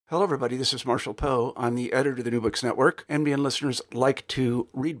Hello, everybody. This is Marshall Poe. I'm the editor of the New Books Network. NBN listeners like to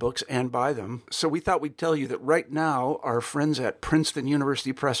read books and buy them. So we thought we'd tell you that right now, our friends at Princeton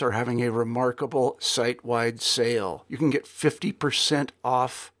University Press are having a remarkable site-wide sale. You can get 50%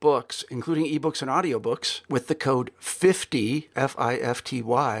 off books, including ebooks and audiobooks, with the code 50,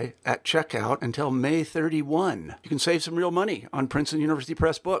 F-I-F-T-Y, at checkout until May 31. You can save some real money on Princeton University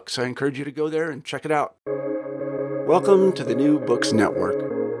Press books. I encourage you to go there and check it out. Welcome to the New Books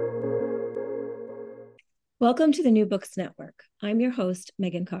Network. Welcome to the New Books Network. I'm your host,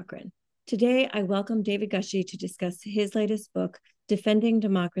 Megan Cochran. Today, I welcome David Gushee to discuss his latest book, Defending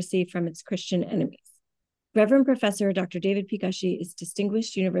Democracy from Its Christian Enemies. Reverend Professor Dr. David P. Gushee is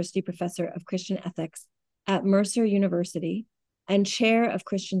Distinguished University Professor of Christian Ethics at Mercer University and Chair of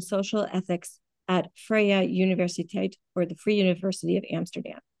Christian Social Ethics at Vrije Universiteit, or the Free University of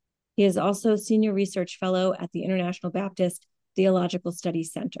Amsterdam. He is also Senior Research Fellow at the International Baptist Theological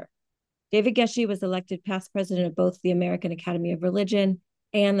Studies Center. David Gushee was elected past president of both the American Academy of Religion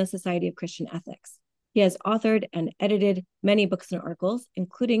and the Society of Christian Ethics. He has authored and edited many books and articles,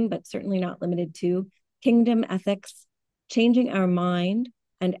 including, but certainly not limited to, Kingdom Ethics, Changing Our Mind,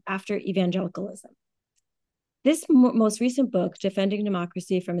 and After Evangelicalism. This most recent book, Defending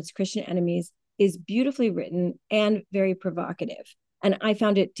Democracy from Its Christian Enemies, is beautifully written and very provocative, and I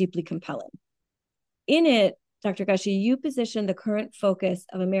found it deeply compelling. In it, Dr. Gushee, you position the current focus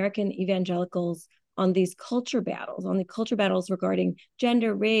of American evangelicals on these culture battles, regarding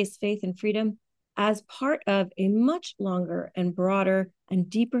gender, race, faith, and freedom as part of a much longer and broader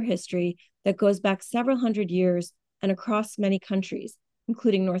and deeper history that goes back several hundred years and across many countries,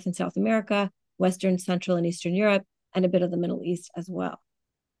 including North and South America, Western, Central, and Eastern Europe, and a bit of the Middle East as well.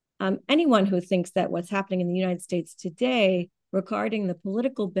 Anyone who thinks that what's happening in the United States today regarding the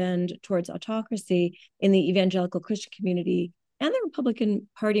political bend towards autocracy in the evangelical Christian community and the Republican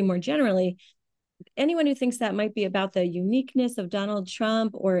Party more generally, anyone who thinks that might be about the uniqueness of Donald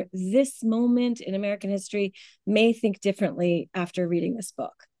Trump or this moment in American history may think differently after reading this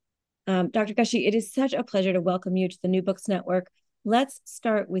book. Dr. Gushee, it is such a pleasure to welcome you to the New Books Network. Let's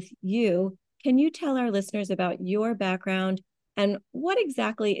start with you. Can you tell our listeners about your background and what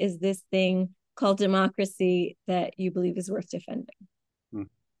exactly is this thing called democracy that you believe is worth defending?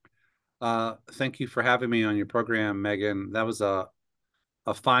 Thank you for having me on your program, Megan. That was a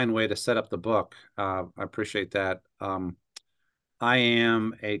fine way to set up the book. I appreciate that. I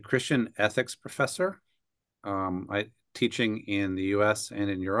am a Christian ethics professor. Teaching in the U.S. and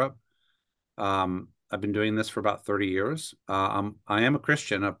in Europe. I've been doing this for about 30 years. I am a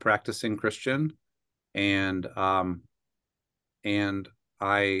Christian, a practicing Christian, and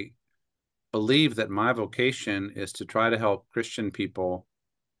I believe that my vocation is to try to help Christian people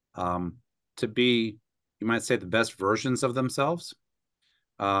to be, you might say, the best versions of themselves,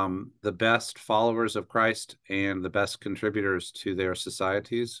 the best followers of Christ, and the best contributors to their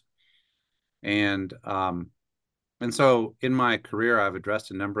societies. And so in my career, I've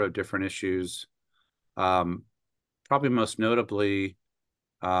addressed a number of different issues. Probably most notably,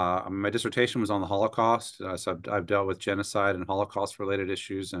 my dissertation was on the Holocaust. So I've dealt with genocide and Holocaust-related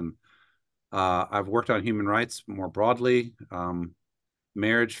issues, and I've worked on human rights more broadly,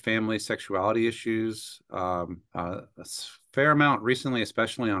 marriage, family, sexuality issues, a fair amount recently,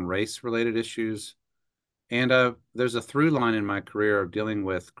 especially on race-related issues. And there's a through line in my career of dealing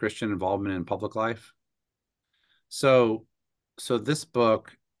with Christian involvement in public life. So this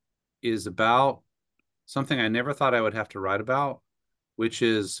book is about something I never thought I would have to write about, which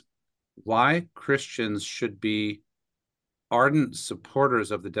is why Christians should be ardent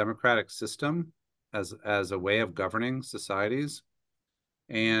supporters of the democratic system as a way of governing societies,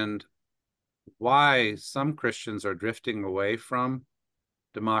 and why some Christians are drifting away from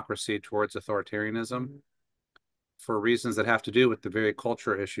democracy towards authoritarianism for reasons that have to do with the very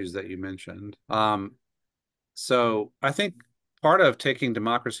culture issues that you mentioned. So I think part of taking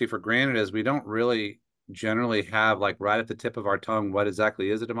democracy for granted is we don't really generally have, like, right at the tip of our tongue what exactly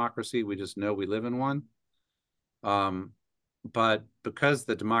is a democracy. We just know we live in one. But because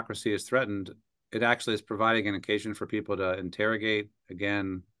the democracy is threatened, it actually is providing an occasion for people to interrogate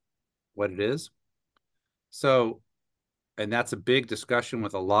again what it is. So, and that's a big discussion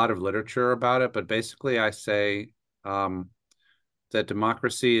with a lot of literature about it. But basically, I say that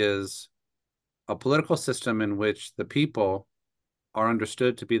democracy is a political system in which the people are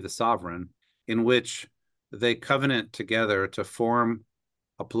understood to be the sovereign, in which they covenant together to form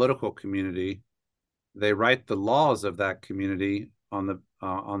a political community. They write the laws of that community on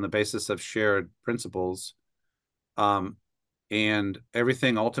the basis of shared principles, and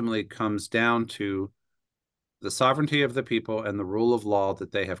everything ultimately comes down to the sovereignty of the people and the rule of law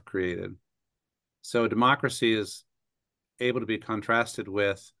that they have created. So democracy is able to be contrasted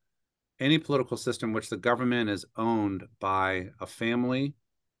with any political system in which the government is owned by a family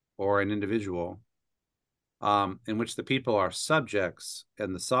or an individual, in which the people are subjects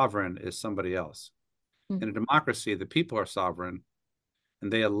and the sovereign is somebody else. In a democracy, the people are sovereign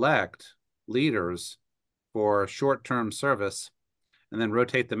and they elect leaders for short-term service and then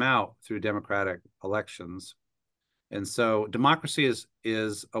rotate them out through democratic elections. And so democracy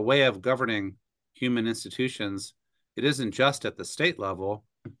is a way of governing human institutions. It isn't just at the state level.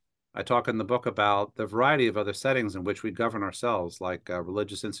 I talk in the book about the variety of other settings in which we govern ourselves, like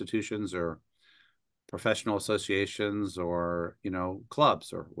religious institutions or professional associations or,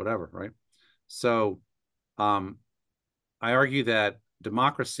 clubs or whatever, right? So I argue that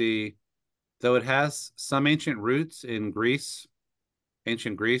democracy, though it has some ancient roots in Greece,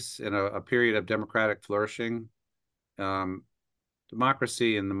 ancient Greece in a period of democratic flourishing,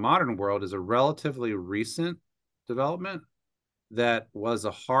 democracy in the modern world is a relatively recent development that was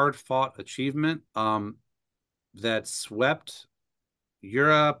a hard-fought achievement that swept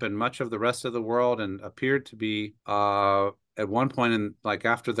Europe and much of the rest of the world and appeared to be, at one point in, like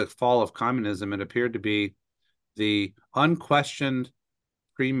after the fall of communism, it appeared to be the unquestioned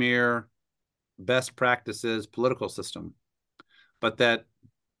premier best practices political system. But that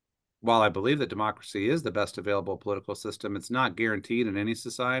while I believe that democracy is the best available political system, it's not guaranteed in any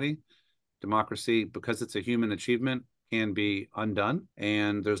society. Democracy, because it's a human achievement, can be undone.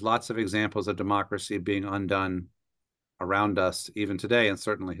 And there's lots of examples of democracy being undone around us, even today, and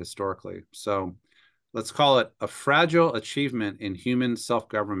certainly historically. So let's call it a fragile achievement in human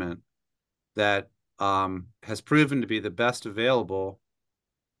self-government that has proven to be the best available,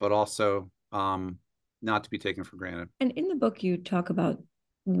 but also not to be taken for granted. And in the book, you talk about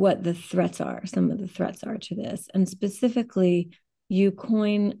what the threats are, some of the threats are to this. And specifically, you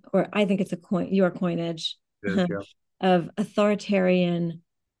coin, or I think it's your coinage of authoritarian,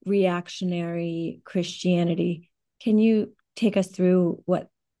 reactionary Christianity. Can you take us through what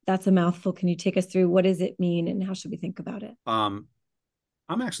that's a mouthful? Can you take us through what does it mean and how should we think about it? I'm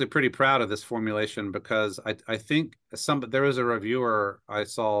actually pretty proud of this formulation because I think there was a reviewer I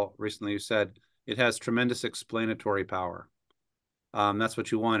saw recently who said it has tremendous explanatory power. That's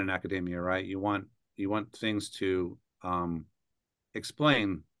what you want in academia, right? You want things to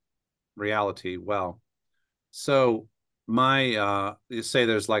explain reality well. So you say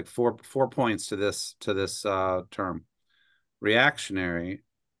there's like four points to this term. Reactionary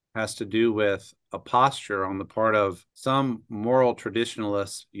has to do with a posture on the part of some moral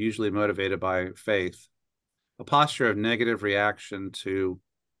traditionalists, usually motivated by faith, a posture of negative reaction to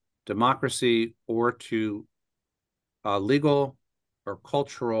democracy or to legal or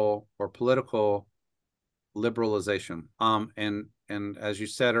cultural or political liberalization. And as you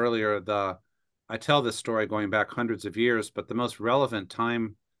said earlier, I tell this story going back hundreds of years, but the most relevant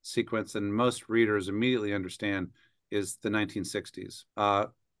time sequence and most readers immediately understand is the 1960s.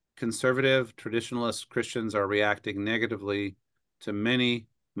 Conservative traditionalist Christians are reacting negatively to many,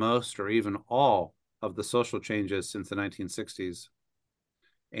 most, or even all of the social changes since the 1960s.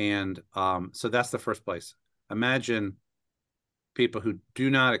 And so that's the first place. Imagine people who do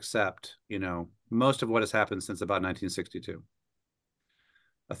not accept, most of what has happened since about 1962.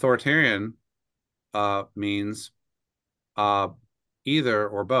 Authoritarian means either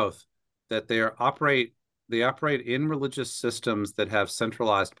or both, that they operate in religious systems that have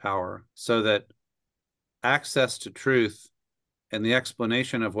centralized power so that access to truth and the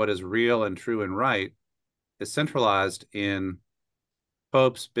explanation of what is real and true and right is centralized in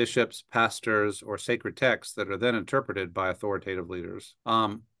popes, bishops, pastors, or sacred texts that are then interpreted by authoritative leaders.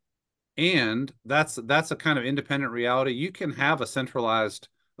 And that's a kind of independent reality. You can have a centralized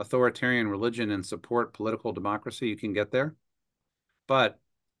authoritarian religion and support political democracy. You can get there. But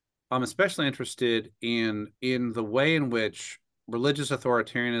I'm especially interested in the way in which religious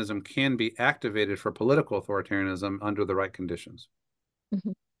authoritarianism can be activated for political authoritarianism under the right conditions.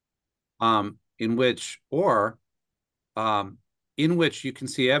 Mm-hmm. In which you can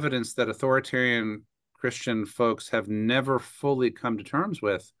see evidence that authoritarian Christian folks have never fully come to terms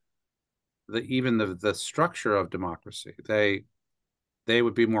with even the structure of democracy. They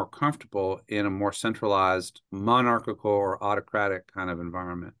would be more comfortable in a more centralized, monarchical or autocratic kind of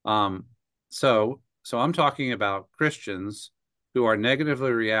environment. So I'm talking about Christians who are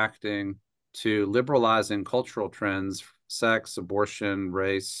negatively reacting to liberalizing cultural trends, sex, abortion,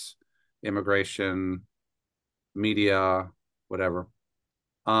 race, immigration, media, whatever,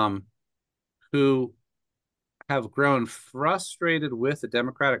 who have grown frustrated with the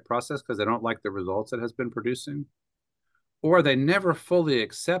democratic process because they don't like the results it has been producing, or they never fully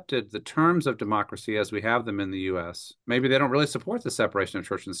accepted the terms of democracy as we have them in the US. Maybe they don't really support the separation of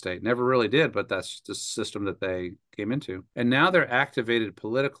church and state, never really did, but that's the system that they came into. And now they're activated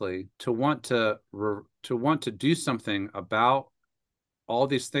politically to want to do something about all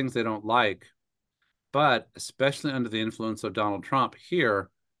these things they don't like. But especially under the influence of Donald Trump here,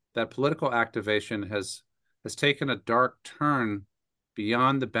 that political activation has taken a dark turn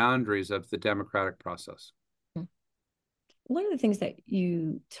beyond the boundaries of the democratic process. One of the things that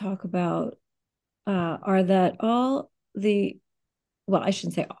you talk about are that all the, well, I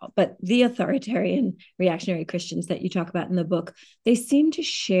shouldn't say all, but the authoritarian reactionary Christians that you talk about in the book, they seem to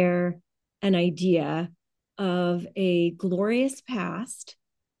share an idea of a glorious past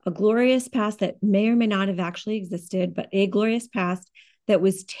that may or may not have actually existed, but a glorious past that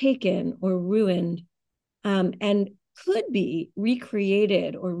was taken or ruined, and could be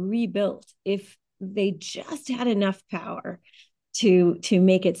recreated or rebuilt if they just had enough power to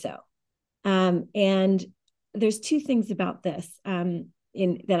make it so. And there's two things about this in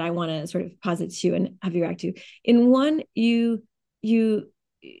that I want to sort of posit to you and have you react to. In one, you could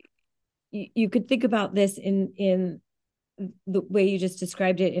think about this in the way you just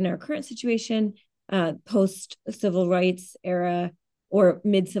described it in our current situation, post civil rights era or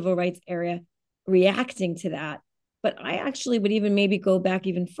mid civil rights era, reacting to that. But I actually would even maybe go back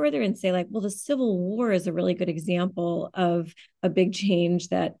even further and say, like, well, the Civil War is a really good example of a big change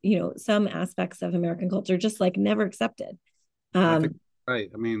that, you know, some aspects of American culture just like never accepted. I think, right.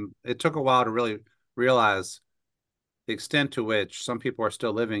 I mean, it took a while to really realize the extent to which some people are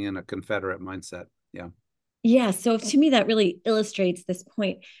still living in a Confederate mindset. Yeah. Yeah. So to me, that really illustrates this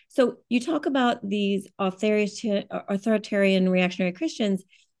point. So you talk about these authoritarian reactionary Christians,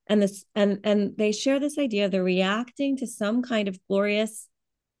 and this and they share this idea they're reacting to some kind of glorious,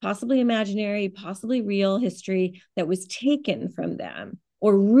 possibly imaginary, possibly real history that was taken from them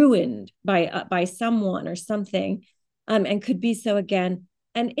or ruined by someone or something, and could be so again.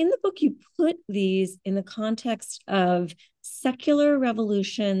 And in the book, you put these in the context of secular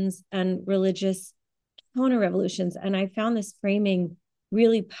revolutions and religious counter revolutions, and I found this framing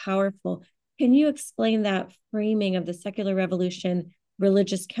really powerful. Can you explain that framing of the secular revolution,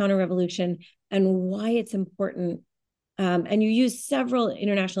 religious counter revolution, and why it's important? And you use several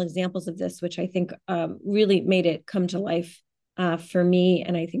international examples of this, which I think really made it come to life for me,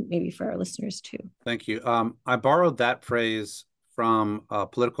 and I think maybe for our listeners too. Thank you. I borrowed that phrase from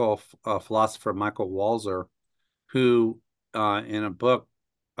political philosopher Michael Walzer, who in a book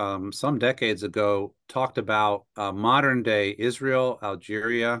some decades ago talked about modern day Israel,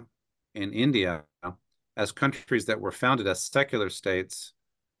 Algeria, and India as countries that were founded as secular states.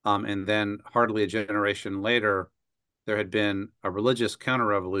 And then hardly a generation later, there had been a religious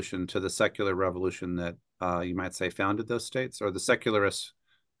counter-revolution to the secular revolution that you might say founded those states, or the secularists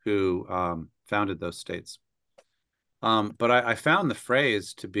who founded those states. But I found the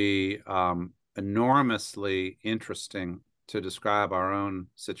phrase to be enormously interesting to describe our own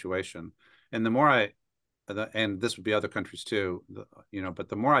situation. And the more and this would be other countries too, but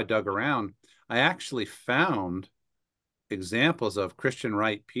the more I dug around, I actually found examples of Christian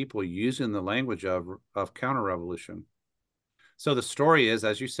right people using the language of counter-revolution. So the story is,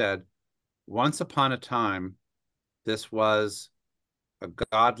 as you said, once upon a time, this was a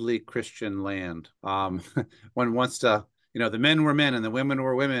godly Christian land. One wants to, the men were men and the women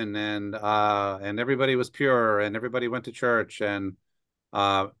were women, and everybody was pure and everybody went to church, and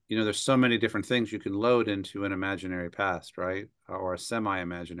there's so many different things you can load into an imaginary past, right? Or a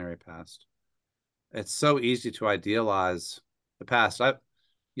semi-imaginary past. It's so easy to idealize the past.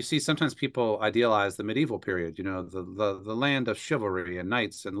 You see, sometimes people idealize the medieval period, the land of chivalry and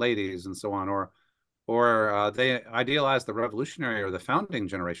knights and ladies and so on, or they idealize the revolutionary or the founding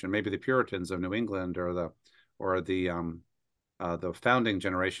generation, maybe the Puritans of New England or the founding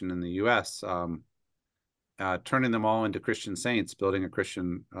generation in the U.S., turning them all into Christian saints, building a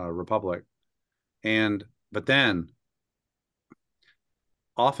Christian republic. But then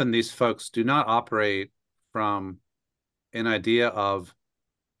often these folks do not operate from an idea of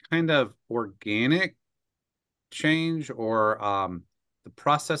kind of organic change or the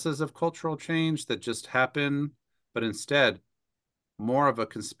processes of cultural change that just happen, but instead more of a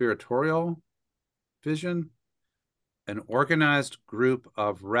conspiratorial vision. An organized group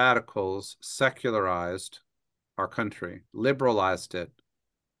of radicals secularized our country, liberalized it,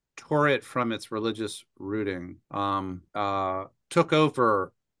 tore it from its religious rooting, took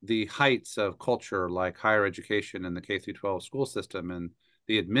over the heights of culture like higher education and the K through 12 school system and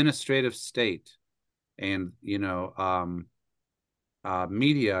the administrative state, and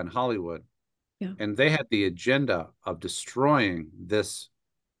media and Hollywood. Yeah. And they had the agenda of destroying this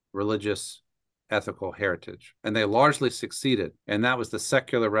religious ethical heritage. And they largely succeeded. And that was the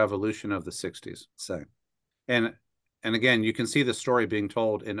secular revolution of the 60s, say. And again, you can see the story being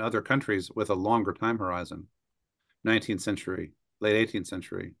told in other countries with a longer time horizon. 19th century, late 18th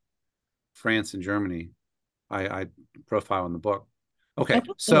century, France and Germany. I profile in the book. Okay,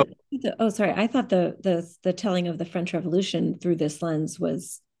 so I thought the telling of the French Revolution through this lens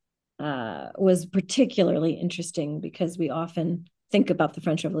was particularly interesting because we often think about the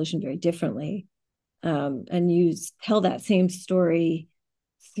French Revolution very differently, and you tell that same story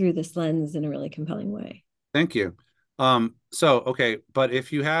through this lens in a really compelling way. Thank you. Okay, but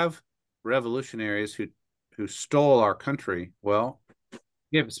if you have revolutionaries who stole our country, well,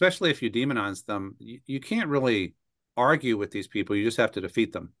 yeah, especially if you demonize them, you can't really argue with these people. You just have to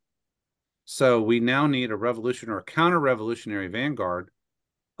defeat them. So we now need a revolution or a counter-revolutionary vanguard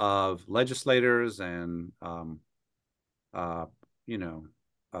of legislators and uh,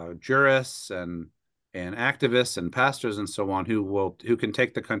 jurists and activists and pastors and so on who can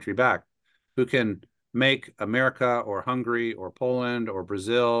take the country back, who can make America or Hungary or Poland or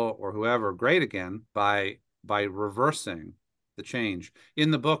Brazil or whoever great again by reversing the change.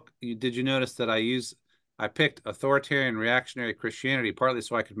 In the book, did you notice that I picked authoritarian reactionary Christianity partly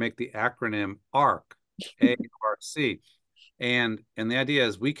so I could make the acronym ARC, ARC. And the idea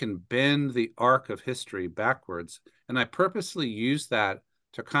is we can bend the arc of history backwards. And I purposely use that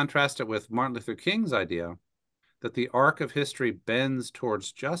to contrast it with Martin Luther King's idea that the arc of history bends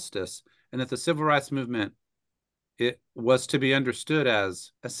towards justice, and that the civil rights movement, it was to be understood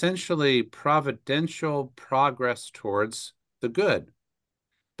as essentially providential progress towards the good.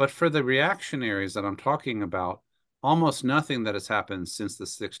 But for the reactionaries that I'm talking about, almost nothing that has happened since the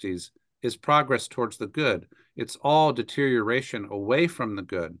 60s is progress towards the good. It's all deterioration away from the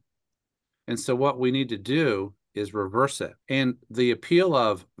good. And so what we need to do is reverse it. And the appeal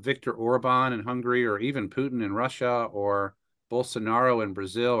of Viktor Orban in Hungary, or even Putin in Russia, or Bolsonaro in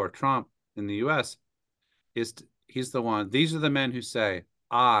Brazil, or Trump in the US, he's the one. These are the men who say,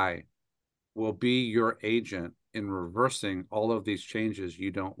 I will be your agent in reversing all of these changes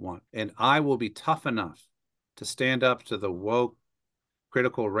you don't want. And I will be tough enough to stand up to the woke,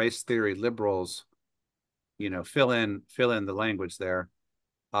 critical race theory liberals, fill in the language there.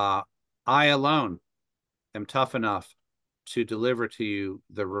 I alone am tough enough to deliver to you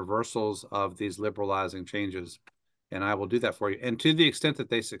the reversals of these liberalizing changes. And I will do that for you. And to the extent that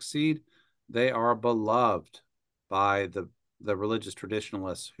they succeed, they are beloved by the religious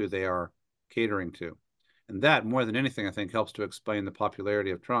traditionalists who they are catering to. And that, more than anything, I think helps to explain the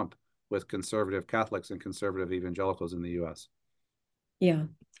popularity of Trump with conservative Catholics and conservative evangelicals in the US. Yeah.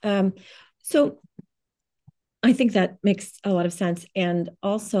 So I think that makes a lot of sense. And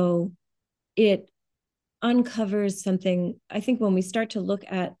also it uncovers something. I think when we start to look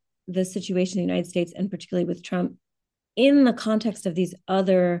at the situation in the United States, and particularly with Trump, in the context of these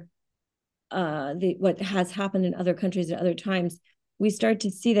other, what has happened in other countries at other times, we start to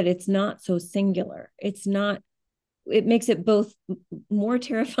see that it's not so singular. It makes it both more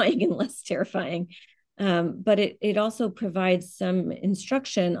terrifying and less terrifying. But it also provides some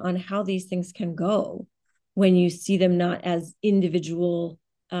instruction on how these things can go when you see them not as individual,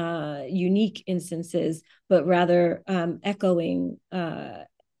 unique instances, but rather echoing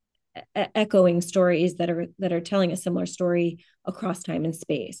stories that are telling a similar story across time and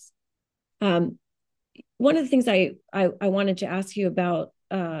space. One of the things I wanted to ask you about,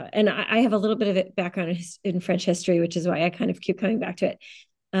 and I have a little bit of a background in French history, which is why I kind of keep coming back to it.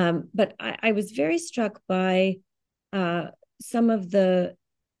 But I was very struck by some of the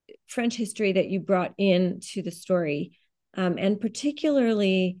French history that you brought into the story, and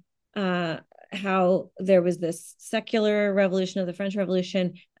particularly how there was this secular revolution of the French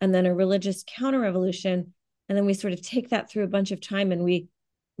Revolution, and then a religious counter-revolution, and then we sort of take that through a bunch of time, and we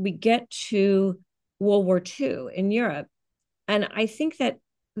get to World War II in Europe. And I think that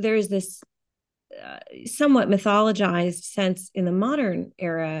there's this somewhat mythologized sense in the modern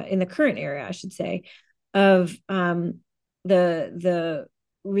era, in the current era, I should say, of the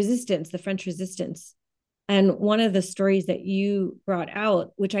resistance, the French resistance. And one of the stories that you brought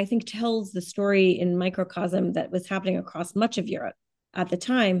out, which I think tells the story in microcosm that was happening across much of Europe at the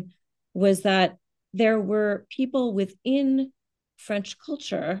time, was that there were people within French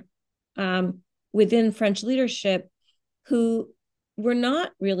culture, within French leadership, who were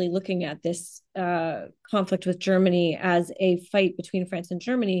not really looking at this conflict with Germany as a fight between France and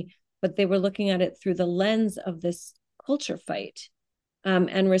Germany, but they were looking at it through the lens of this culture fight.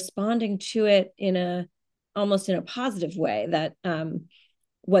 and responding to it almost in a positive way, that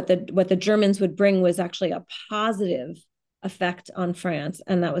what the Germans would bring was actually a positive effect on France,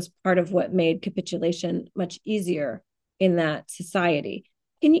 and that was part of what made capitulation much easier in that society.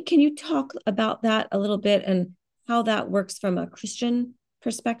 Can you talk about that a little bit and how that works from a Christian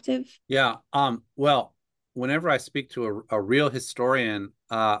perspective? Yeah. Well, whenever I speak to a real historian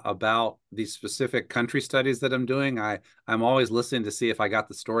about these specific country studies that I'm doing, I'm always listening to see if I got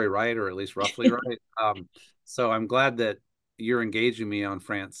the story right, or at least roughly right. So I'm glad that you're engaging me on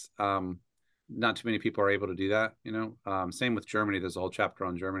France. Not too many people are able to do that, you know. Same with Germany. There's a whole chapter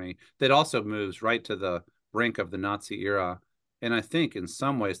on Germany that also moves right to the brink of the Nazi era. And I think in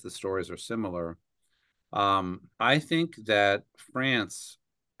some ways the stories are similar. I think that France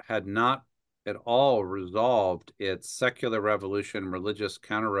had not at all resolved its secular revolution, religious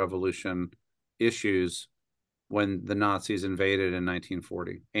counter-revolution issues when the Nazis invaded in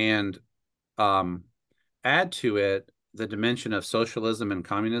 1940. And um, add to it the dimension of socialism and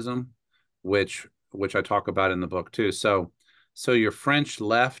communism, which I talk about in the book too. So your French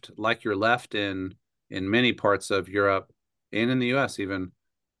left, like your left in many parts of Europe and in the US even,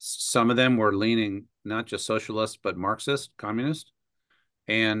 some of them were leaning not just socialist but Marxist, communist,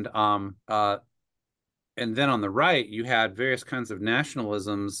 and and then on the right you had various kinds of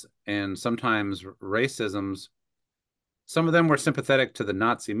nationalisms and sometimes racisms. Some of them were sympathetic to the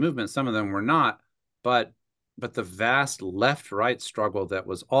Nazi movement, some of them were not, but the vast left-right struggle that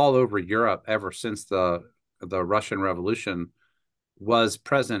was all over Europe ever since the Russian Revolution was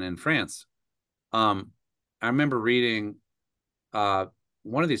present in France. I remember reading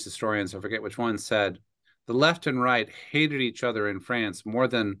one of these historians, I forget which one, said the left and right hated each other in France more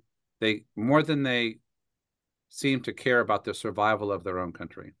than they seemed to care about the survival of their own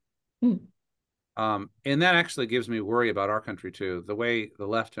country. Mm. And that actually gives me worry about our country too. The way the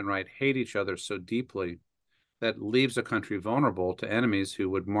left and right hate each other so deeply that leaves a country vulnerable to enemies who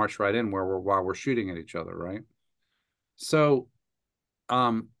would march right in while we're shooting at each other, right? So,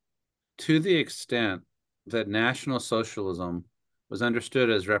 to the extent that National Socialism was understood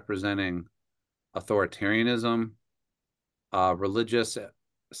as representing authoritarianism, religious,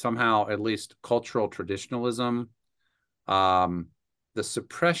 somehow at least cultural traditionalism, the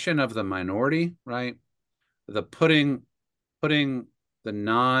suppression of the minority, right? The putting the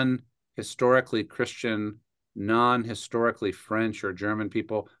non-historically Christian, non-historically French or German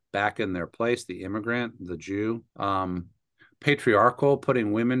people back in their place, the immigrant, the Jew, patriarchal,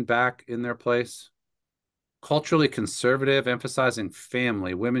 putting women back in their place, culturally conservative, emphasizing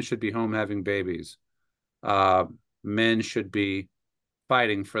family. Women should be home having babies. Men should be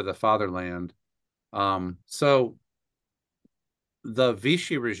fighting for the fatherland. So the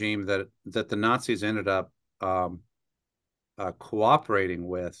Vichy regime that the Nazis ended up cooperating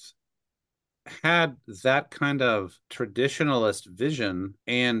with had that kind of traditionalist vision,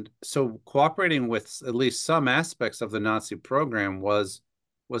 and so cooperating with at least some aspects of the Nazi program was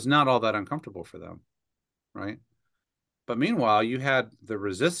not all that uncomfortable for them, right? But meanwhile, you had the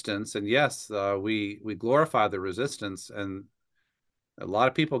resistance, and yes, we glorify the resistance, and a lot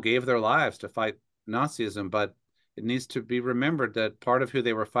of people gave their lives to fight Nazism, but it needs to be remembered that part of who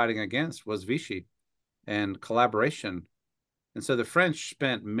they were fighting against was Vichy and collaboration. And so the French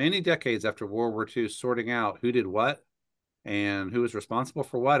spent many decades after World War II sorting out who did what and who was responsible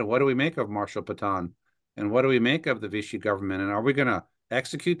for what, and what do we make of Marshal Pétain, and what do we make of the Vichy government, and are we going to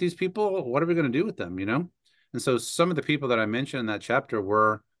execute these people? What are we going to do with them, you know? And so some of the people that I mentioned in that chapter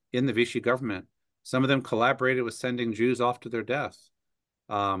were in the Vichy government. Some of them collaborated with sending Jews off to their death.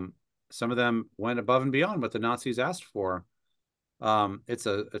 Some of them went above and beyond what the Nazis asked for. It's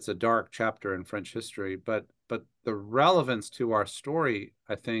a dark chapter in French history, but the relevance to our story,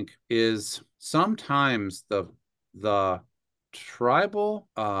 I think, is sometimes the tribal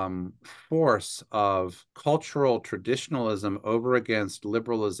force of cultural traditionalism over against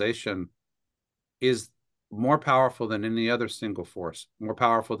liberalization is more powerful than any other single force, more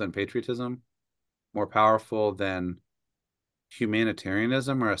powerful than patriotism, more powerful than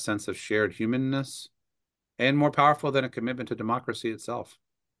humanitarianism or a sense of shared humanness, and more powerful than a commitment to democracy itself.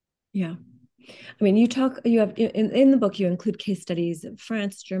 Yeah. I mean, you have in the book, you include case studies of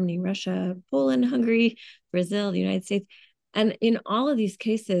France, Germany, Russia, Poland, Hungary, Brazil, the United States. And in all of these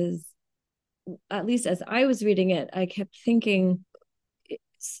cases, at least as I was reading it, I kept thinking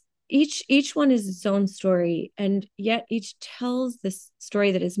each one is its own story, and yet each tells this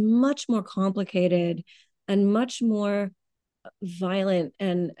story that is much more complicated and much more violent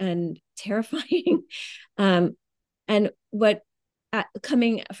and terrifying. And what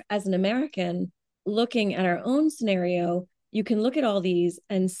coming as an American, looking at our own scenario, you can look at all these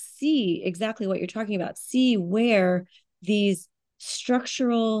and see exactly what you're talking about, see where these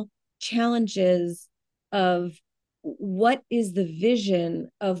structural challenges of what is the vision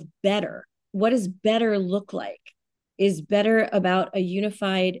of better? What does better look like? Is better about a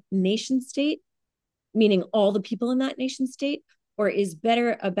unified nation state, meaning all the people in that nation state, or is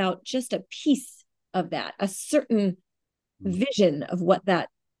better about just a piece of that, a certain vision of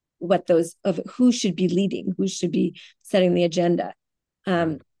who should be leading, who should be setting the agenda.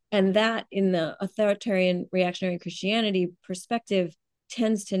 And that in the authoritarian reactionary Christianity perspective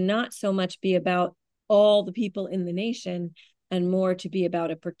tends to not so much be about all the people in the nation and more to be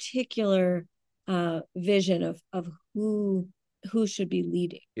about a particular vision of who should be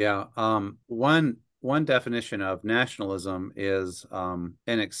leading. Yeah. One definition of nationalism is an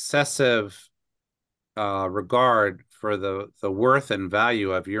excessive regard for the worth and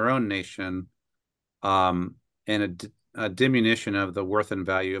value of your own nation, and a diminution of the worth and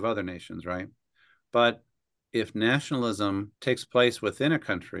value of other nations, right? But if nationalism takes place within a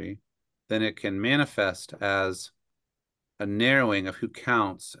country, then it can manifest as a narrowing of who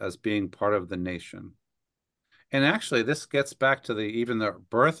counts as being part of the nation. And actually, this gets back to even the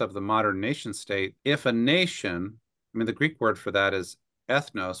birth of the modern nation state. If a nation, I mean, the Greek word for that is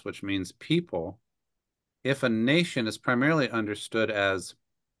ethnos, which means people. If a nation is primarily understood as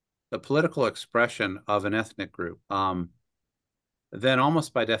the political expression of an ethnic group, then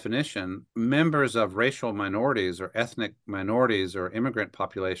almost by definition, members of racial minorities or ethnic minorities or immigrant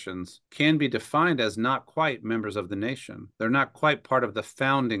populations can be defined as not quite members of the nation. They're not quite part of the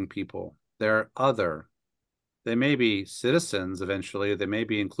founding people. They're other. They may be citizens eventually. They may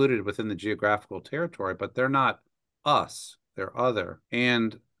be included within the geographical territory, but they're not us. They're other.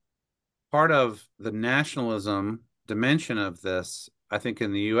 And part of the nationalism dimension of this, I think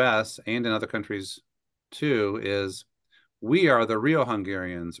in the US and in other countries too, is we are the real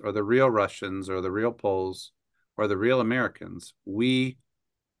Hungarians or the real Russians or the real Poles or the real Americans. We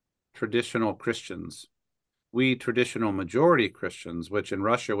traditional Christians. We traditional majority Christians, which in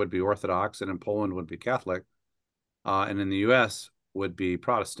Russia would be Orthodox and in Poland would be Catholic. And in the US would be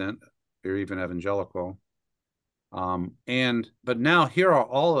Protestant or even evangelical. But now here are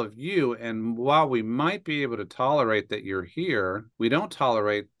all of you, and while we might be able to tolerate that you're here, we don't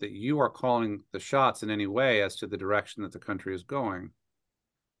tolerate that you are calling the shots in any way as to the direction that the country is going.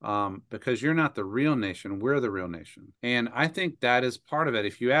 Because you're not the real nation, we're the real nation. And I think that is part of it.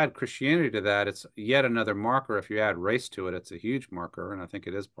 If you add Christianity to that, it's yet another marker. If you add race to it, it's a huge marker, and I think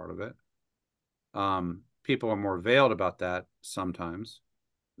it is part of it. People are more veiled about that sometimes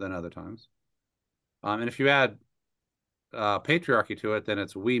than other times. And if you add patriarchy to it, then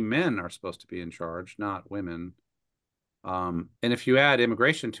it's we men are supposed to be in charge, not women. And if you add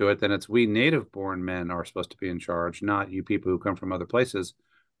immigration to it, then it's we native-born men are supposed to be in charge, not you people who come from other places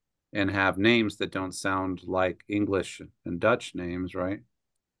and have names that don't sound like English and Dutch names, right?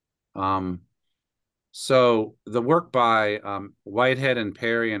 So the work by Whitehead and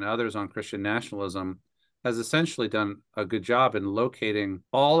Perry and others on Christian nationalism has essentially done a good job in locating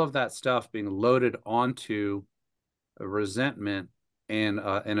all of that stuff being loaded onto a resentment and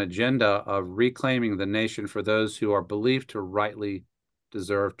an agenda of reclaiming the nation for those who are believed to rightly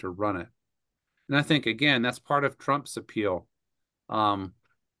deserve to run it. And I think, again, that's part of Trump's appeal.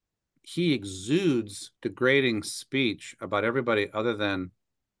 He exudes degrading speech about everybody other than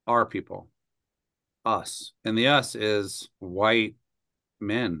our people, us. And the us is white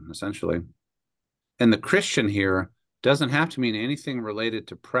men, essentially. And the Christian here doesn't have to mean anything related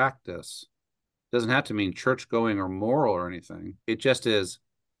to practice. It doesn't have to mean church-going or moral or anything. It just is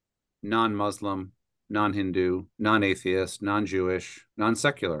non-Muslim, non-Hindu, non-atheist, non-Jewish,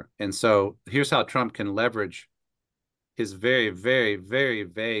 non-secular. And so here's how Trump can leverage his very, very, very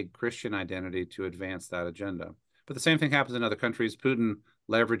vague Christian identity to advance that agenda. But the same thing happens in other countries. Putin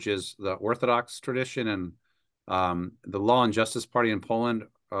leverages the Orthodox tradition, and the Law and Justice Party in Poland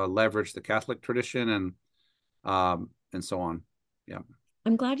leverage the Catholic tradition, and so on. Yeah.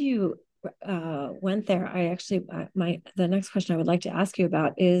 I'm glad you went there. I actually, the next question I would like to ask you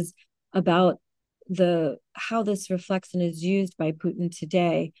about is about how this reflects and is used by Putin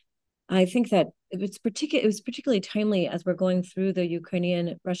today. I think that it was particularly timely as we're going through the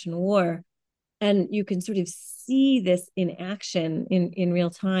Ukrainian-Russian war, and you can sort of see this in action in real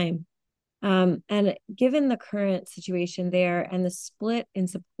time. And given the current situation there and the split in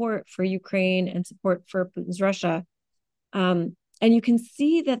support for Ukraine and support for Putin's Russia, and you can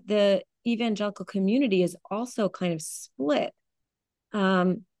see that the evangelical community is also kind of split.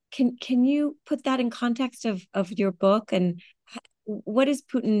 Can you put that in context of your book, and what is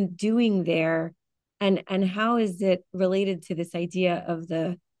Putin doing there and how is it related to this idea of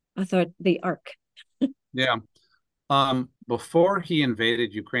the ark? Yeah. Before he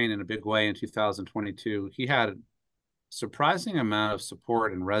invaded Ukraine in a big way in 2022, he had a surprising amount of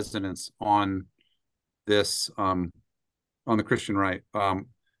support and resonance on this, on the Christian right.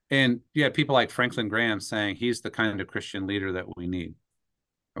 And you had people like Franklin Graham saying he's the kind of Christian leader that we need.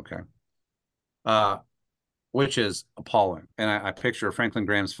 Okay. Which is appalling. And I picture Franklin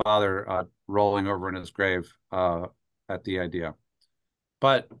Graham's father rolling over in his grave at the idea.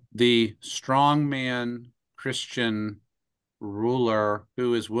 But the strongman Christian ruler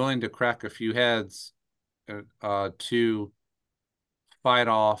who is willing to crack a few heads to fight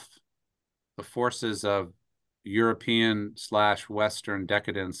off the forces of European/Western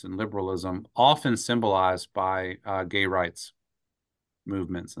decadence and liberalism, often symbolized by gay rights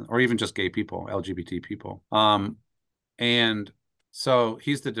movements, or even just gay people, LGBT people. And so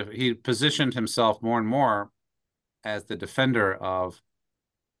he positioned himself more and more as the defender of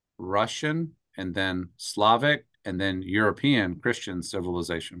Russian and then Slavic and then European Christian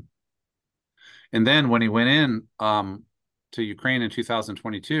civilization. And then when he went in to Ukraine in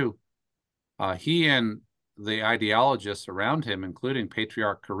 2022, he and the ideologists around him, including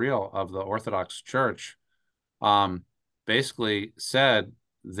Patriarch Kirill of the Orthodox Church, basically said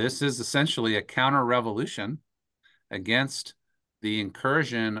this is essentially a counter-revolution against the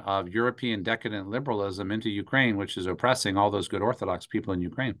incursion of European decadent liberalism into Ukraine, which is oppressing all those good Orthodox people in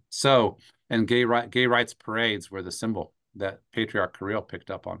Ukraine. So, and gay rights parades were the symbol that Patriarch Kirill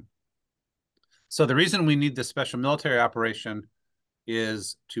picked up on. So the reason we need this special military operation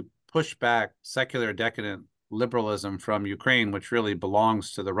is to push back secular decadent liberalism from Ukraine, which really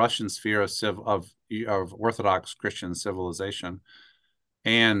belongs to the Russian sphere of Orthodox Christian civilization.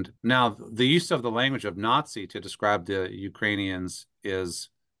 And now the use of the language of Nazi to describe the Ukrainians is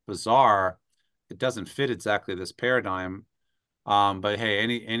bizarre. It doesn't fit exactly this paradigm. But hey,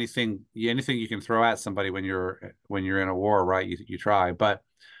 anything you can throw at somebody when you're in a war, right? You try. But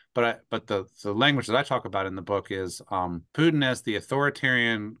the language that I talk about in the book is Putin as the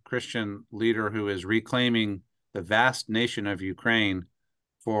authoritarian Christian leader who is reclaiming the vast nation of Ukraine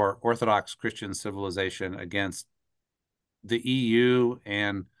for Orthodox Christian civilization against the EU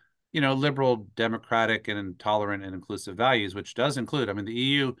and, liberal, democratic, and intolerant and inclusive values, which does include, the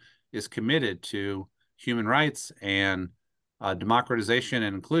EU is committed to human rights and democratization,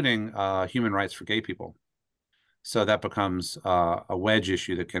 and including human rights for gay people. So that becomes a wedge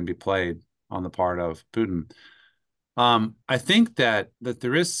issue that can be played on the part of Putin. I think that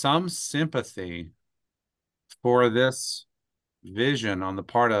there is some sympathy for this vision on the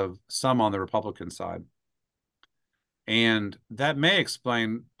part of some on the Republican side. And that may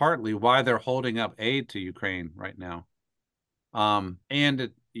explain partly why they're holding up aid to Ukraine right now.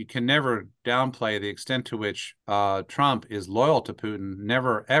 You can never downplay the extent to which Trump is loyal to Putin,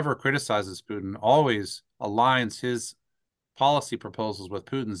 never ever criticizes Putin, always aligns his policy proposals with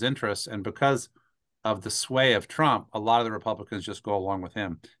Putin's interests. And because of the sway of Trump, a lot of the Republicans just go along with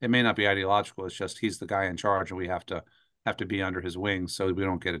him. It may not be ideological. It's just he's the guy in charge and we have to be under his wings so we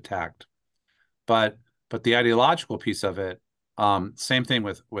don't get attacked. But the ideological piece of it, same thing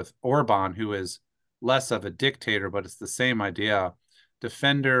with Orban, who is less of a dictator, but it's the same idea,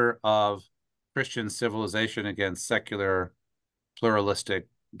 defender of Christian civilization against secular, pluralistic,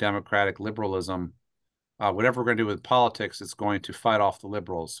 democratic liberalism. Whatever we're going to do with politics, it's going to fight off the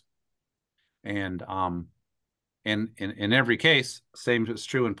liberals. And in every case, same is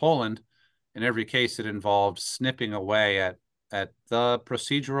true in Poland. In every case, it involved snipping away at the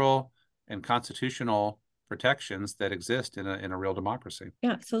procedural and constitutional protections that exist in a real democracy.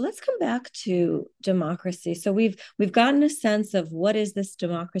 Yeah. So let's come back to democracy. So we've gotten a sense of what is this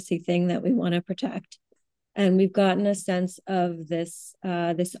democracy thing that we want to protect. And we've gotten a sense of this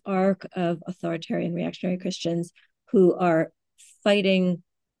arc of authoritarian reactionary Christians who are fighting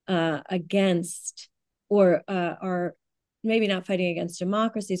against, or are maybe not fighting against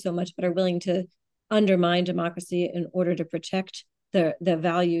democracy so much, but are willing to undermine democracy in order to protect the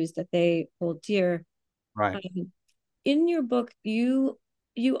values that they hold dear. Right. In your book, you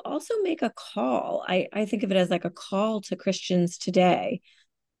also make a call. I think of it as like a call to Christians today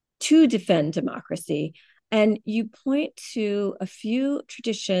to defend democracy. And you point to a few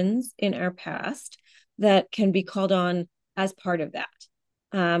traditions in our past that can be called on as part of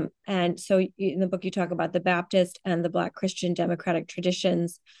that. And so in the book, you talk about the Baptist and the Black Christian democratic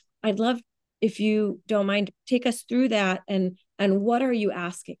traditions. I'd love, if you don't mind, take us through that, and what are you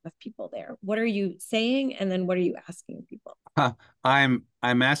asking of people there? What are you saying, and then what are you asking people? I'm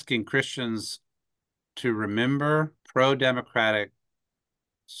asking Christians to remember pro-democratic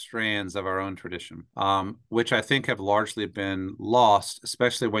strands of our own tradition, which I think have largely been lost,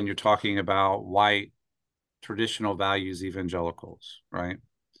 especially when you're talking about white traditional values evangelicals, right?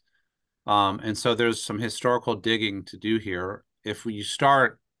 And so there's some historical digging to do here. If you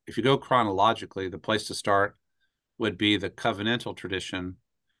go chronologically, the place to start would be the covenantal tradition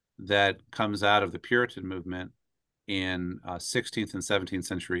that comes out of the Puritan movement in 16th and 17th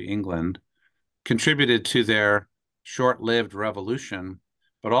century England, contributed to their short-lived revolution,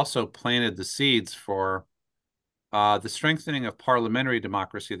 but also planted the seeds for the strengthening of parliamentary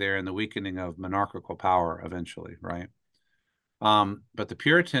democracy there and the weakening of monarchical power eventually, right? But the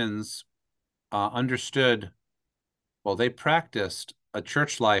Puritans understood, well, they practiced a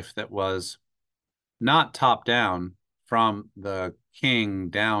church life that was not top down from the king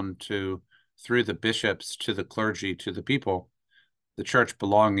down to through the bishops to the clergy to the people, the church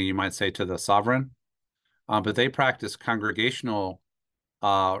belonging, you might say, to the sovereign. But they practiced congregational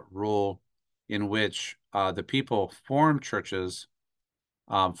rule in which the people form churches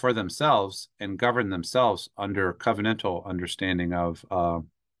for themselves and govern themselves under covenantal understanding of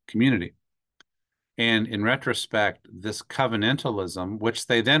community. And in retrospect, this covenantalism, which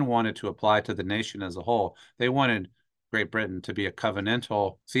they then wanted to apply to the nation as a whole, they wanted Great Britain to be a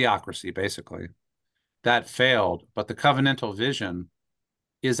covenantal theocracy, basically. That failed, but the covenantal vision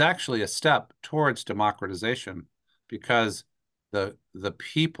is actually a step towards democratization because the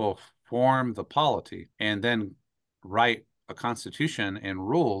people form the polity and then write a constitution and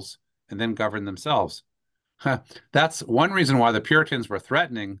rules and then govern themselves. That's one reason why the Puritans were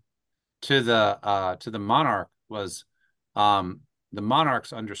threatening to the monarch was the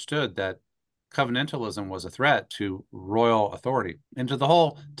monarchs understood that covenantalism was a threat to royal authority and to the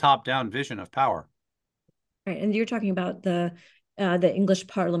whole top-down vision of power. Right, and you're talking about the English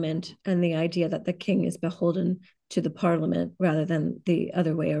Parliament and the idea that the king is beholden to the Parliament rather than the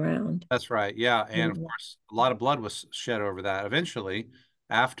other way around. That's right. Yeah, and of course, a lot of blood was shed over that. Eventually,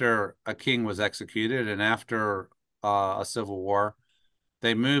 after a king was executed and after a civil war,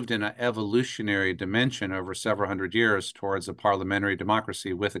 they moved in an evolutionary dimension over several hundred years towards a parliamentary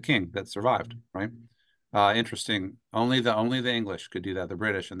democracy with a king that survived, right? Interesting. Only the English could do that, the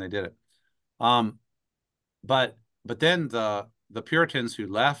British, and they did it. But then the Puritans who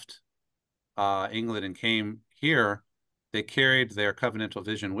left England and came here, they carried their covenantal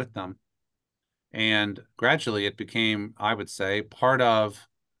vision with them. And gradually it became, I would say, part of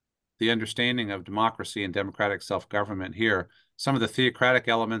the understanding of democracy and democratic self-government here. Some of the theocratic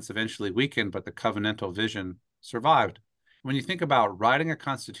elements eventually weakened, but the covenantal vision survived. When you think about writing a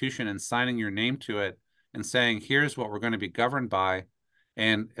constitution and signing your name to it and saying, here's what we're going to be governed by,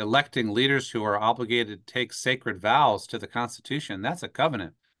 and electing leaders who are obligated to take sacred vows to the Constitution, that's a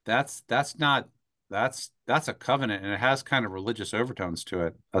covenant. That's a covenant, and it has kind of religious overtones to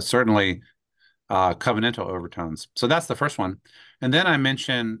it. Certainly covenantal overtones. So that's the first one. And then I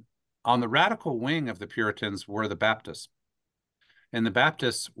mentioned on the radical wing of the Puritans were the Baptists. And the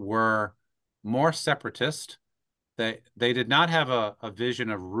Baptists were more separatist. They did not have a vision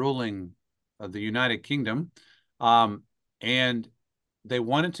of ruling the United Kingdom. And they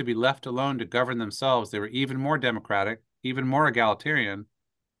wanted to be left alone to govern themselves. They were even more democratic, even more egalitarian,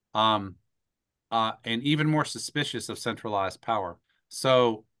 and even more suspicious of centralized power.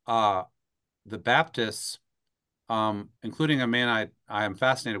 So the Baptists, including a man I am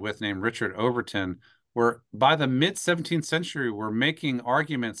fascinated with named Richard Overton, were by the mid-17th century were making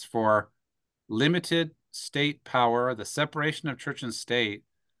arguments for limited state power, the separation of church and state,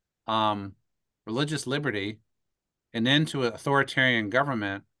 religious liberty, an end to authoritarian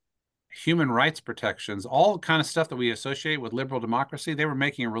government, human rights protections, all kind of stuff that we associate with liberal democracy. They were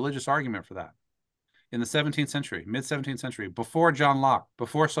making a religious argument for that in the 17th century, mid-17th century, before John Locke,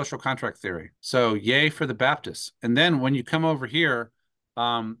 before social contract theory. So yay for the Baptists. And then when you come over here,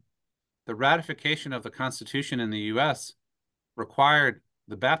 the ratification of the Constitution in the U.S. required,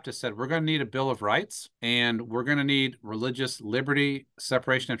 the Baptists said, we're going to need a Bill of Rights, and we're going to need religious liberty,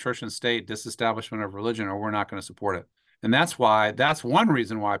 separation of church and state, disestablishment of religion, or we're not going to support it. And that's one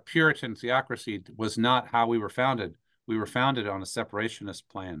reason why Puritan theocracy was not how we were founded. We were founded on a separationist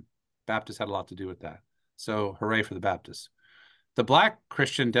plan. Baptists had a lot to do with that. So hooray for the Baptists. The Black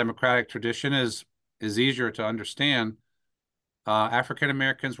Christian democratic tradition is easier to understand. African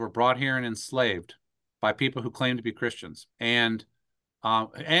Americans were brought here and enslaved by people who claimed to be Christians and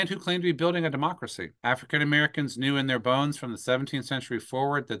who claimed to be building a democracy. African Americans knew in their bones from the 17th century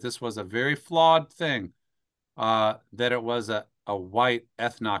forward that this was a very flawed thing, that it was a white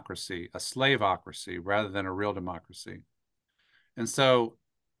ethnocracy, a slaveocracy, rather than a real democracy. And so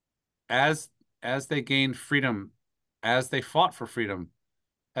as they gained freedom, as they fought for freedom,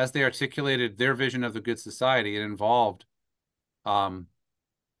 as they articulated their vision of the good society, um,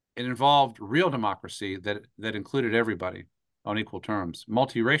 it involved real democracy that included everybody on equal terms,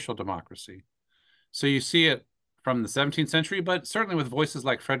 multiracial democracy. So you see it from the 17th century, but certainly with voices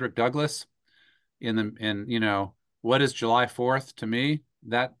like Frederick Douglass in what is July 4th to me,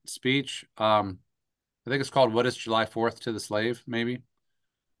 that speech, I think it's called What is July 4th to the Slave, maybe.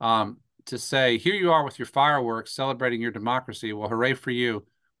 To say, here you are with your fireworks celebrating your democracy. Well, hooray for you.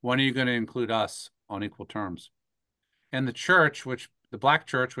 When are you going to include us on equal terms? And the Black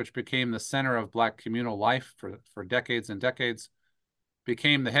church, which became the center of Black communal life for decades and decades,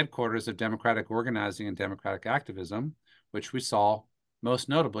 became the headquarters of democratic organizing and democratic activism, which we saw most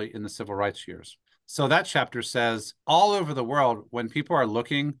notably in the civil rights years. So that chapter says, all over the world, when people are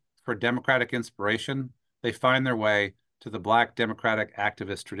looking for democratic inspiration, they find their way to the Black democratic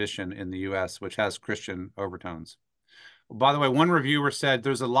activist tradition in the US, which has Christian overtones. By the way, one reviewer said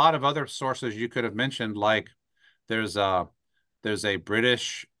there's a lot of other sources you could have mentioned, like there's a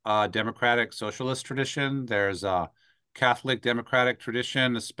British democratic socialist tradition. There's a Catholic democratic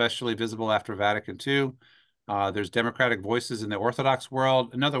tradition, especially visible after Vatican II. There's democratic voices in the Orthodox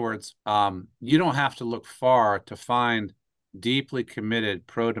world. In other words, you don't have to look far to find deeply committed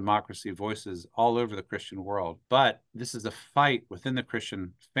pro-democracy voices all over the Christian world. But this is a fight within the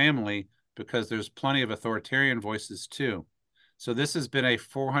Christian family because there's plenty of authoritarian voices too. So this has been a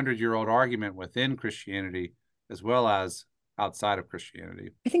 400-year-old argument within Christianity as well as outside of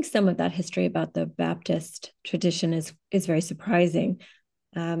Christianity. I think some of that history about the Baptist tradition is very surprising.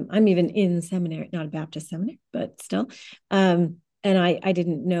 I'm even in seminary, not a Baptist seminary, but still. And I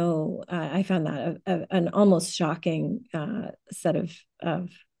didn't know. I found that an almost shocking set of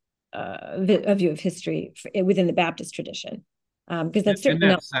a view of history within the Baptist tradition, because that's certainly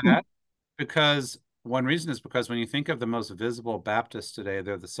not sad. Because one reason is because when you think of the most visible Baptists today,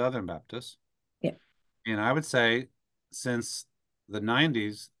 they're the Southern Baptists. Yeah. And I would say since the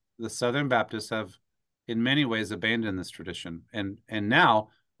 90s, the Southern Baptists have in many ways abandoned this tradition and now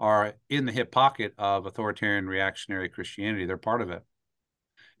are in the hip pocket of authoritarian reactionary Christianity. They're part of it.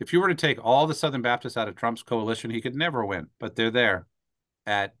 If you were to take all the Southern Baptists out of Trump's coalition, he could never win, but they're there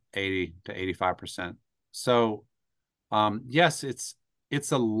at 80 to 85%. So yes, it's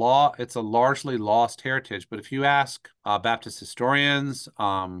a largely lost heritage. But if you ask Baptist historians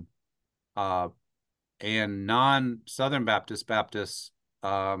and non-Southern Baptists,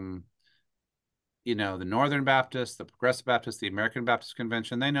 the Northern Baptists, the Progressive Baptists, the American Baptist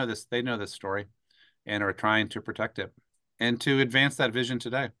Convention, they know this story and are trying to protect it and to advance that vision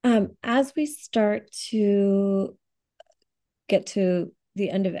today. As we start to get to the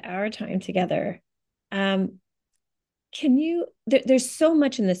end of our time together, there's so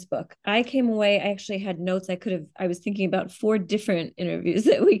much in this book. I came away, I actually had notes. I was thinking about 4 different interviews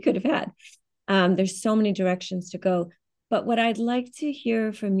that we could have had. There's so many directions to go. But what I'd like to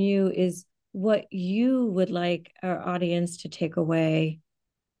hear from you is what you would like our audience to take away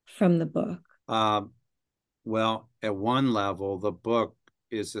from the book. Well, at one level, the book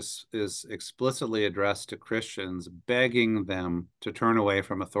is explicitly addressed to Christians, begging them to turn away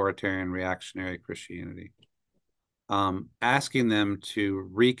from authoritarian reactionary Christianity, asking them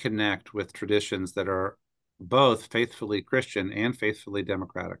to reconnect with traditions that are both faithfully Christian and faithfully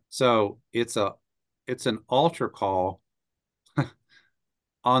democratic. So it's an altar call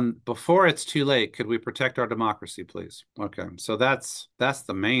on before it's too late. Could we protect our democracy, please? Okay, so that's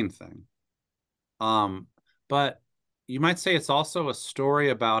the main thing. But you might say it's also a story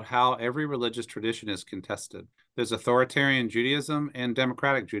about how every religious tradition is contested. There's authoritarian Judaism and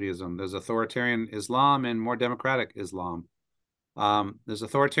democratic Judaism. There's authoritarian Islam and more democratic Islam. There's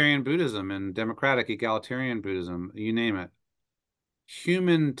authoritarian Buddhism and democratic egalitarian Buddhism, you name it.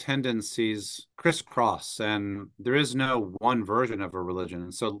 Human tendencies crisscross, and there is no one version of a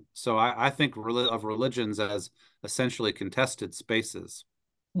religion. So I think of religions as essentially contested spaces.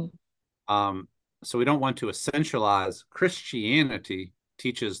 So we don't want to essentialize Christianity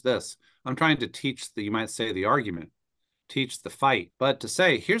teaches this. I'm trying to teach you might say, the argument, teach the fight. But to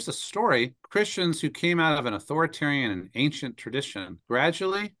say, here's a story, Christians who came out of an authoritarian and ancient tradition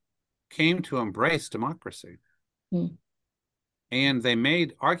gradually came to embrace democracy. And they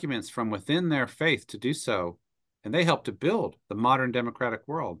made arguments from within their faith to do so. And they helped to build the modern democratic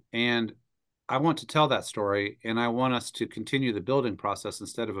world. And I want to tell that story, and I want us to continue the building process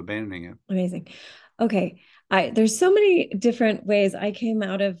instead of abandoning it. Amazing. Okay. There's so many different ways I came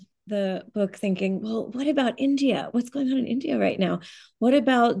out of the book thinking, well, what about India? What's going on in India right now? What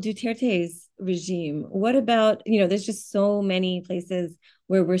about Duterte's regime? What about, there's just so many places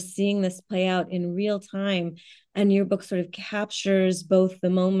where we're seeing this play out in real time. And your book sort of captures both the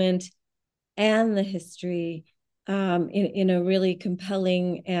moment and the history in a really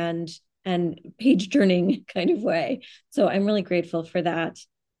compelling and page turning kind of way. So I'm really grateful for that.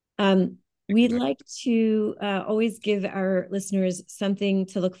 We'd like to always give our listeners something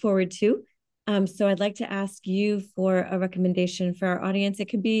to look forward to. So I'd like to ask you for a recommendation for our audience. It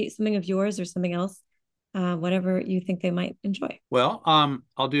could be something of yours or something else, whatever you think they might enjoy. Well,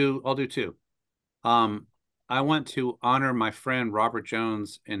 I'll do two. I want to honor my friend Robert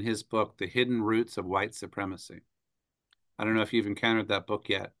Jones in his book, The Hidden Roots of White Supremacy. I don't know if you've encountered that book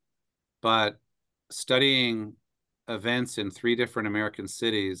yet, but studying events in 3 different American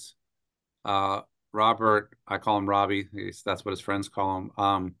cities, Robert, I call him Robbie, that's what his friends call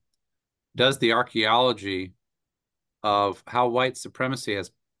him, does the archaeology of how white supremacy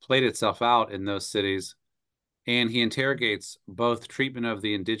has played itself out in those cities. And he interrogates both treatment of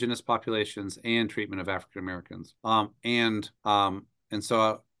the indigenous populations and treatment of African Americans. And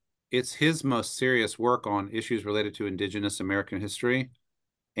so it's his most serious work on issues related to indigenous American history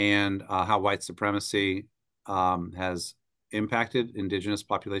and how white supremacy has impacted indigenous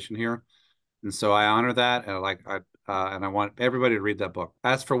population here. And so I honor that, and I want everybody to read that book.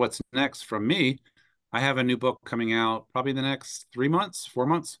 As for what's next from me, I have a new book coming out probably the next 3 months, 4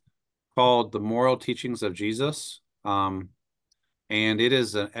 months, called The Moral Teachings of Jesus. And it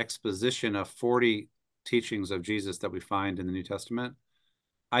is an exposition of 40 teachings of Jesus that we find in the New Testament.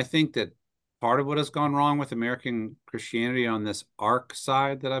 I think that part of what has gone wrong with American Christianity on this arc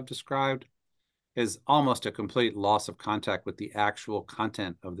side that I've described is almost a complete loss of contact with the actual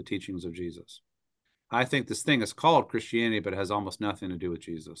content of the teachings of Jesus. I think this thing is called Christianity, but it has almost nothing to do with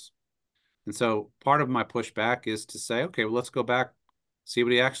Jesus. And so part of my pushback is to say, okay, well, let's go back, see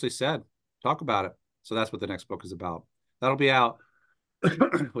what he actually said, talk about it. So that's what the next book is about. That'll be out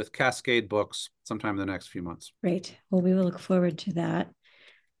with Cascade Books sometime in the next few months. Great. Well, we will look forward to that.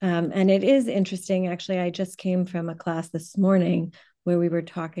 And it is interesting. Actually, I just came from a class this morning where we were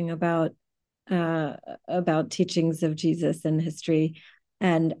talking about teachings of Jesus and history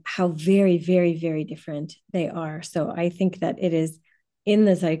and how very, very, very different they are. So I think that it is in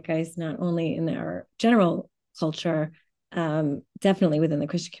the zeitgeist, not only in our general culture, definitely within the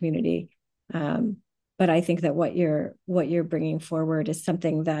Christian community. But I think that what you're bringing forward is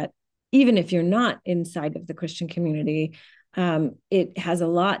something that, even if you're not inside of the Christian community, it has a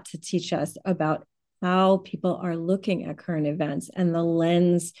lot to teach us about how people are looking at current events and the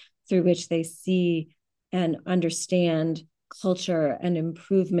lens through which they see and understand culture and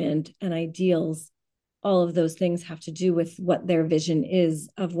improvement and ideals. All of those things have to do with what their vision is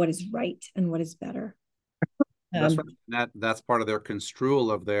of what is right and what is better. That's right. That's part of their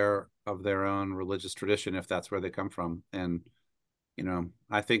construal of their own religious tradition, if that's where they come from. And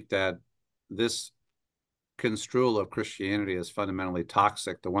I think that this construal of Christianity is fundamentally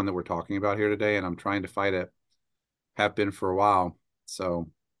toxic, the one that we're talking about here today, and I'm trying to fight it, have been for a while. So,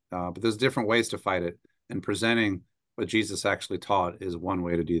 but there's different ways to fight it, and presenting what Jesus actually taught is one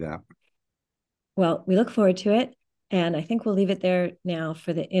way to do that. Well, we look forward to it, and I think we'll leave it there now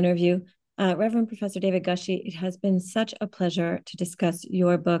for the interview. Reverend Professor David Gushee, it has been such a pleasure to discuss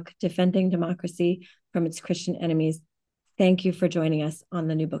your book, Defending Democracy from Its Christian Enemies. Thank you for joining us on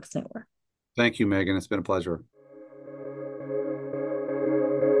the New Books Network. Thank you, Megan. It's been a pleasure.